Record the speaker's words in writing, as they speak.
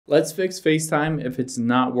Let's fix FaceTime if it's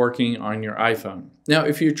not working on your iPhone. Now,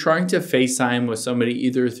 if you're trying to FaceTime with somebody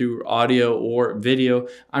either through audio or video,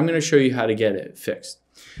 I'm going to show you how to get it fixed.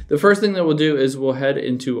 The first thing that we'll do is we'll head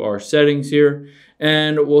into our settings here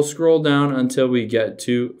and we'll scroll down until we get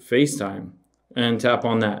to FaceTime and tap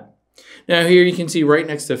on that. Now here you can see right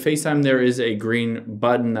next to FaceTime there is a green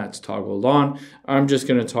button that's toggled on. I'm just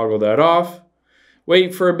going to toggle that off.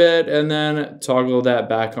 Wait for a bit and then toggle that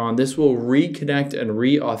back on. This will reconnect and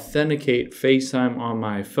re-authenticate FaceTime on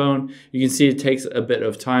my phone. You can see it takes a bit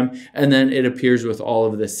of time and then it appears with all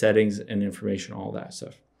of the settings and information, all that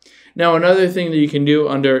stuff. Now, another thing that you can do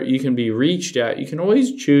under you can be reached at, you can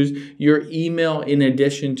always choose your email in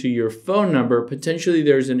addition to your phone number. Potentially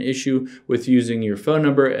there's an issue with using your phone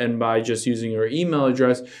number, and by just using your email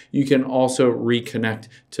address, you can also reconnect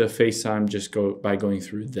to FaceTime just by going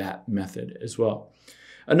through that method as well.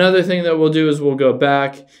 Another thing that we'll do is we'll go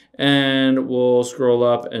back and we'll scroll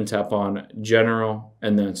up and tap on General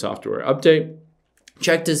and then Software Update.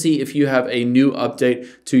 Check to see if you have a new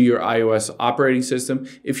update to your iOS operating system.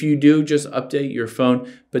 If you do, just update your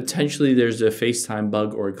phone. Potentially there's a FaceTime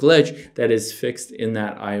bug or glitch that is fixed in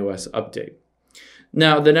that iOS update.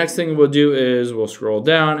 Now, the next thing we'll do is we'll scroll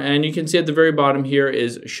down and you can see at the very bottom here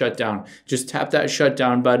is shutdown. Just tap that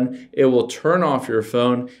shutdown button. It will turn off your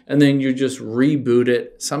phone and then you just reboot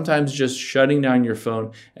it. Sometimes just shutting down your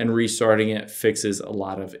phone and restarting it fixes a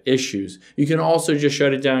lot of issues. You can also just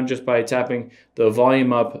shut it down just by tapping the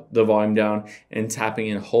volume up, the volume down, and tapping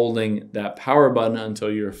and holding that power button until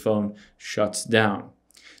your phone shuts down.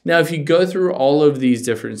 Now, if you go through all of these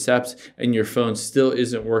different steps and your phone still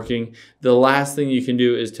isn't working, the last thing you can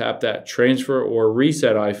do is tap that transfer or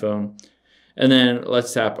reset iPhone. And then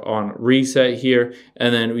let's tap on reset here.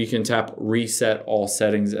 And then we can tap reset all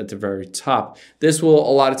settings at the very top. This will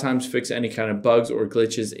a lot of times fix any kind of bugs or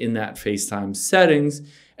glitches in that FaceTime settings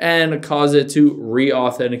and cause it to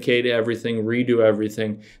re-authenticate everything, redo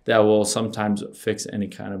everything. That will sometimes fix any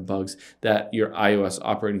kind of bugs that your iOS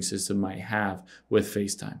operating system might have with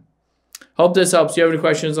FaceTime. Hope this helps. If you have any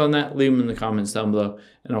questions on that, leave them in the comments down below,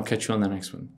 and I'll catch you on the next one.